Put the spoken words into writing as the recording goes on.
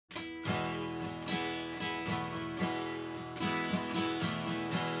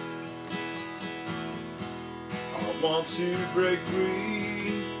want to break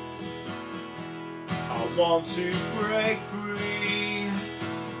free. I want to break free.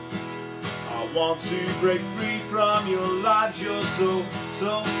 I want to break free from your lies. You're so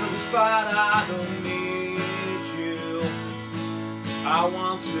satisfied I don't need you. I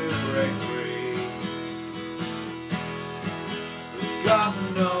want to break free. God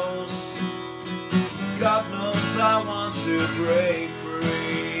knows I want to break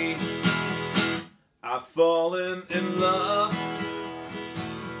free. I've fallen in love.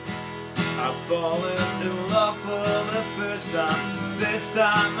 I've fallen in love for the first time. This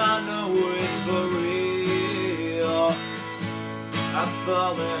time I know it's for real. I've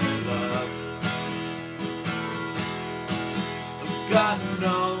fallen in love. God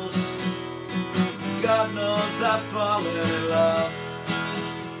knows I've fallen in love.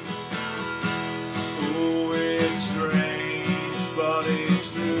 Oh, it's strange, but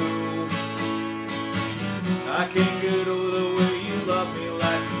it's true. I can't get over the way you love me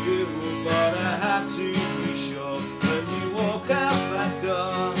like you do, but I have to be sure when you walk out that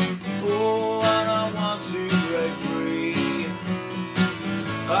door. Oh, and I want to break free.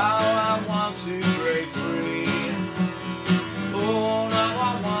 Oh, I want to break free. Oh, now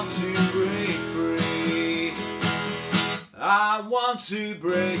I want to break free. I want to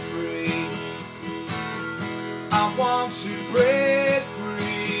break free. I want to break free.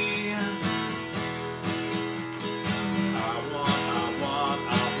 I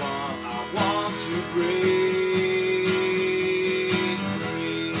want to break free.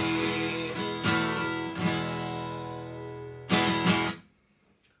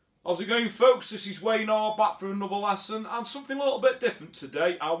 How's it going, folks? This is Wayne R, back for another lesson and something a little bit different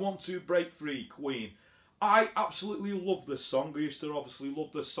today. I Want to Break Free, Queen. I absolutely love this song. I used to obviously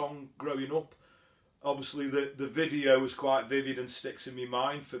love this song growing up. Obviously the video is quite vivid and sticks in my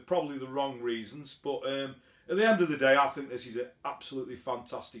mind for probably the wrong reasons, but at the end of the day I think this is an absolutely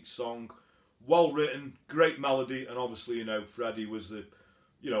fantastic song, well written, great melody, and obviously, you know, Freddie was the,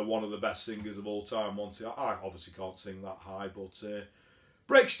 you know, one of the best singers of all time, wasn't he? I obviously can't sing that high, but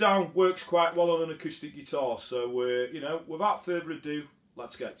breaks down, works quite well on an acoustic guitar, so you know, without further ado,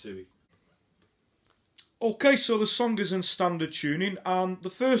 let's get to it. Okay, so the song is in standard tuning, and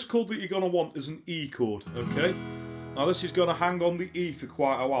the first chord that you're going to want is an E chord, okay? Now this is going to hang on the E for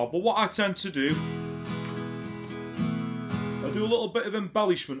quite a while, but what I tend to do, I do a little bit of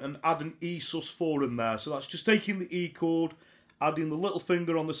embellishment and add an E sus4 in there. So that's just taking the E chord, adding the little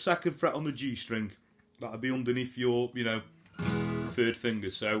finger on the 2nd fret on the G string. That'll be underneath your, you know, 3rd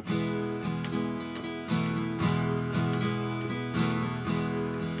finger, so...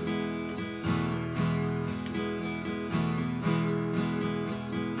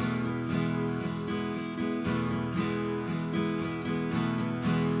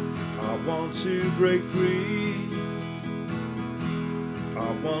 I want to break free.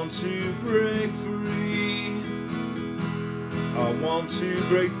 I want to break free. I want to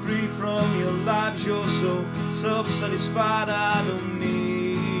break free from your lives. You're so self-satisfied I don't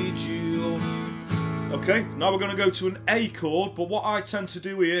need you. Okay, now we're going to go to an A chord, but what I tend to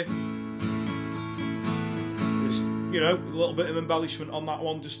do here is, you know, a little bit of embellishment on that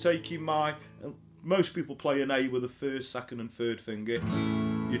one, just taking my... Most people play an A with the 1st, 2nd and 3rd finger.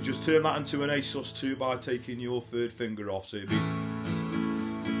 You just turn that into an A sus2 by taking your 3rd finger off, so it'd be...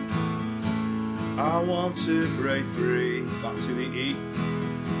 I want to break free. Back to the E.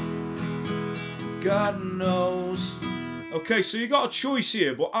 God knows. Okay, so you got a choice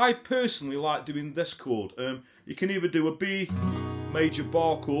here, but I personally like doing this chord. You can either do a B major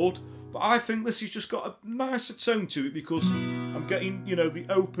bar chord, but I think this has just got a nicer tone to it because I'm getting, you know, the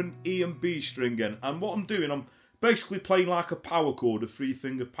open E and B string in. And what I'm doing, I'm basically playing like a power chord, a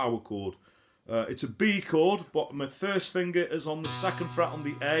 3-finger power chord. It's a B chord, but my 1st finger is on the 2nd fret on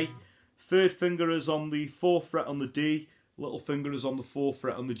the A, 3rd finger is on the 4th fret on the D, little finger is on the 4th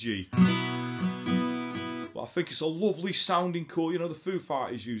fret on the G. But I think it's a lovely sounding chord. You know, the Foo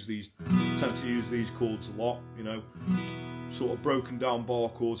Fighters tend to use these chords a lot, you know, sort of broken down bar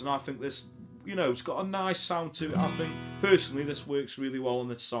chords, and I think this, you know, it's got a nice sound to it. I think personally this works really well in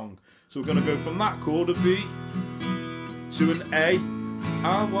this song. So we're going to go from that chord, a B, to an A.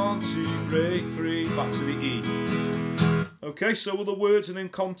 I want to break free, back to the E. Okay, so with the words and in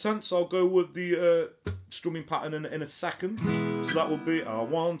contents, I'll go with the strumming pattern in a second. So that will be I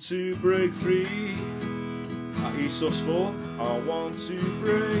want to break free, at E sus4. I want to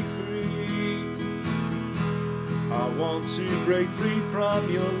break free. I want to break free from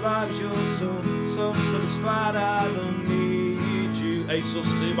your lives. You're so satisfied I don't need you. A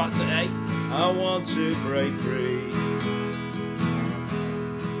sus2, back to A. I want to break free.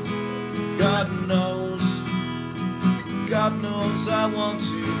 God knows God knows I want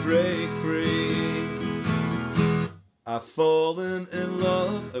to break free. I've fallen in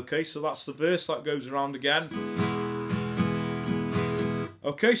love. Okay, so that's the verse that goes around again.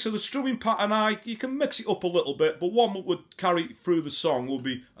 Okay, so the strumming pattern, you can mix it up a little bit, but one that would carry through the song will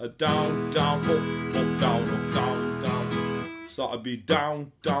be a down, down, up, down, down. So that'd be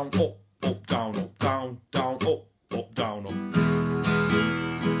down, down, up, down, down, up, down, up.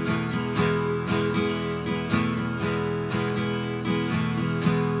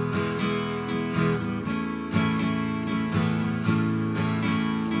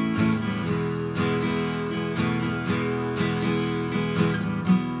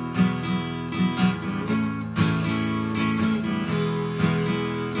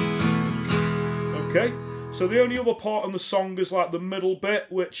 Okay, so the only other part on the song is like the middle bit,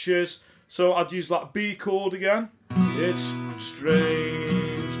 which is, so I'd use that B chord again. It's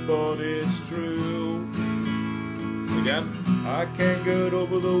strange, but it's true. Again, I can't get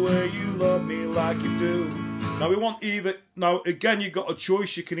over the way you love me like you do. Now we want either, now again you've got a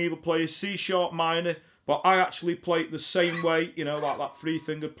choice, you can either play a C sharp minor, but I actually play it the same way, you know, like that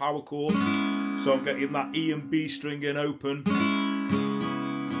 3-fingered power chord. So I'm getting that E and B string in open.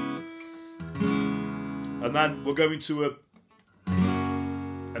 And then we're going to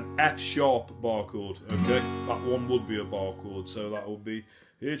an F sharp bar chord, okay? That one would be a bar chord, so that would be,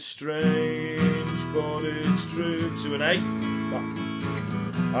 it's strange, but it's true, to an A.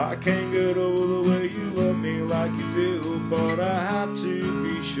 I can't get over the way you love me like you do, but I have to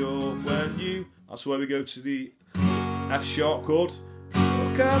be sure when you, that's where we go to the F sharp chord.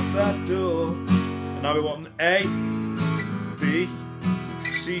 Look out that door. And now we want an A, B,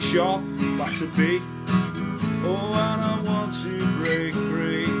 C sharp, back to B. Oh, and I want to break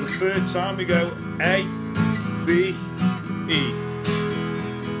free. The third time we go A, B, E.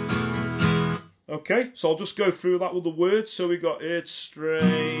 Okay, so I'll just go through that with the words. So we got it's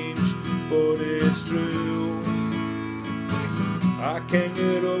strange, but it's true. I can't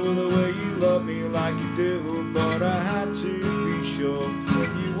get over the way you love me like you do, but I had to be sure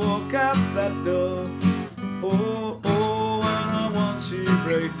when you walk out that door. Oh, oh, and I want to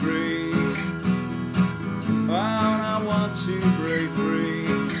break free. And I want to break free.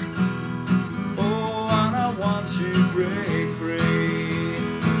 Oh, and I want to break free.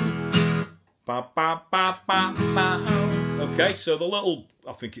 Ba, ba, ba, ba, ba. Okay, so the little,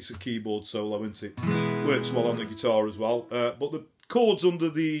 I think it's a keyboard solo, isn't it? Works well on the guitar as well. But the chords under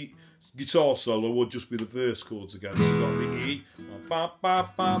the guitar solo would just be the verse chords again. So we've got the E. Ba, ba,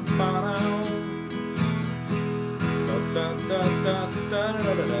 ba, ba, da, da, da, da, da, da,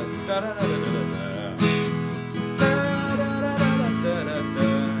 da, da, da, da.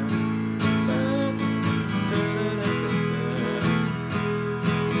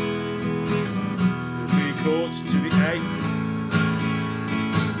 Chords to the A,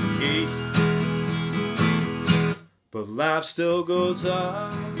 E, but life still goes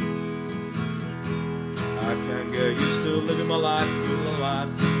on. I can't get used to living my life,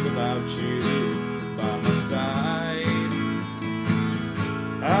 without you by my side.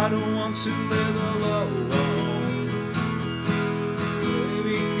 I don't want to live alone.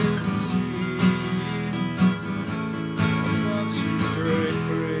 Baby, can you see? I want to break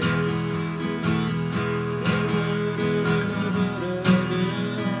free.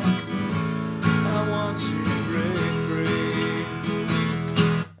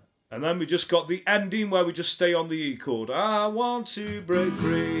 And then we just got the ending where we just stay on the E chord. I want to break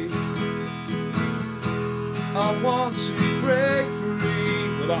free. I want to break free.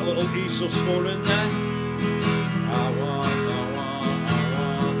 With that little E sus4 in there. I want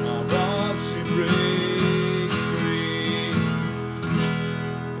to break free.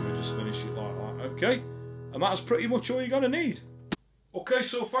 Let me just finish it like that. Okay. And that's pretty much all you're going to need. Okay,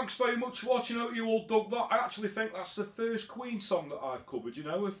 so thanks very much for watching. I hope you all dug that. I actually think that's the first Queen song that I've covered, you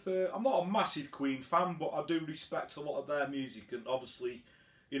know. I'm not a massive Queen fan, but I do respect a lot of their music. And obviously,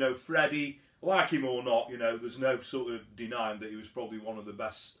 you know, Freddie, like him or not, you know, there's no sort of denying that he was probably one of the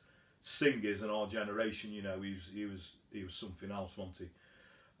best singers in our generation, you know. He was something else, wasn't he?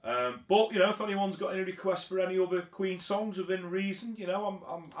 But, you know, if anyone's got any requests for any other Queen songs within reason, you know,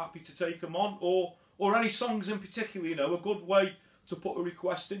 I'm happy to take them on. Or any songs in particular, you know, a good way to put a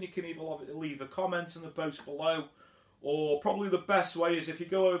request in, you can either leave a comment in the post below, or probably the best way is if you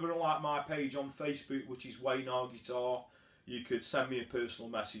go over and like my page on Facebook, which is Wayne R Guitar. You could send me a personal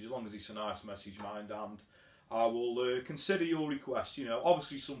message, as long as it's a nice message, mind, and I will consider your request. You know,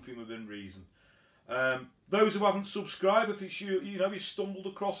 obviously something within reason. Those who haven't subscribed, if it's you know, you stumbled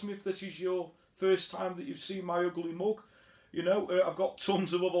across me, if this is your first time that you've seen my ugly mug, you know, I've got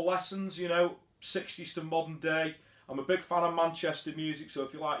tons of other lessons, you know, 60s to modern day. I'm a big fan of Manchester music, so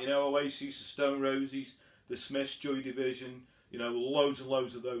if you like, you know, Oasis, the Stone Roses, the Smiths, Joy Division, you know, loads and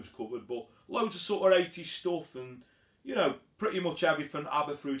loads of those covered, but loads of sort of 80s stuff and, you know, pretty much everything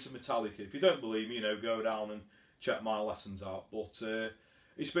ABBA through to Metallica. If you don't believe me, you know, go down and check my lessons out. But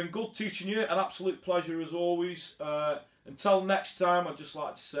it's been good teaching you, an absolute pleasure as always. Until next time, I'd just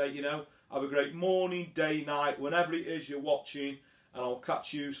like to say, you know, have a great morning, day, night, whenever it is you're watching, and I'll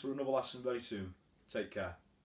catch you for another lesson very soon. Take care.